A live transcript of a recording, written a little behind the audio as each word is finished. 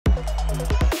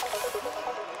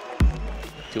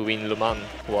To win Le Mans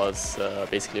was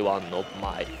basically one of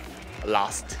my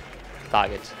last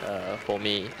target for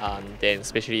me, and then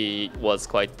especially was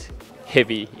quite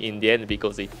heavy in the end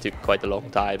because it took quite a long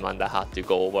time and I had to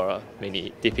go over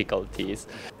many difficulties.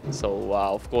 So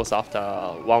of course after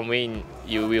one win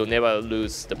you will never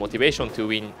lose the motivation to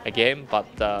win again, but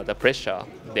the pressure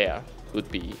there would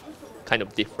be kind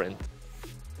of different.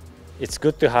 It's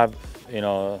good to have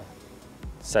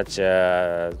such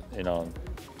a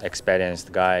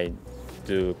experienced guy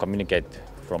to communicate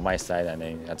from my side, and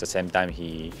then at the same time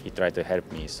he tried to help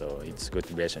me, so it's a good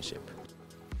relationship.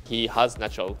 He has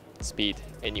natural speed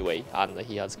anyway, and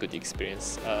he has good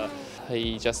experience.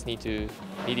 He just needed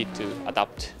to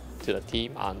adapt to the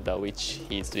team, and which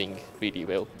he's doing really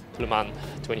well. Le Mans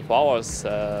 24 hours,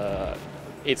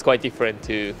 it's quite different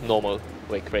to normal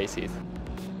WEC races.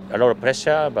 A lot of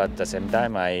pressure, but at the same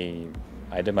time I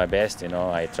do my best.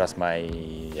 I trust my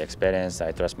experience,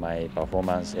 I trust my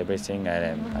performance, everything,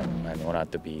 and I'm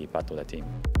honored to be part of the team.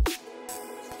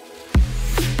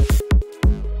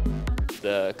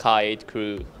 The car 8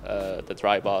 crew, the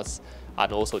drivers,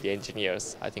 and also the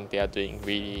engineers, I think they are doing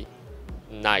really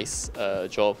nice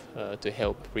job to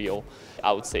help Ryo.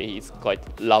 I would say he's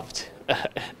quite loved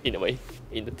in a way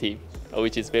in the team,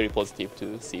 which is very positive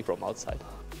to see from outside.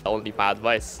 Only my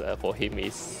advice for him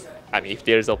is, if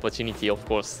there's opportunity, of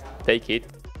course, take it.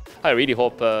 I really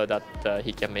hope that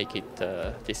he can make it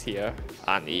this year,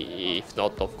 and if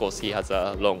not, of course, he has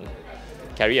a long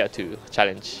career to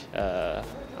challenge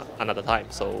another time.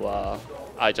 So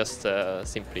I just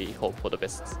simply hope for the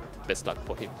best luck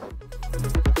for him.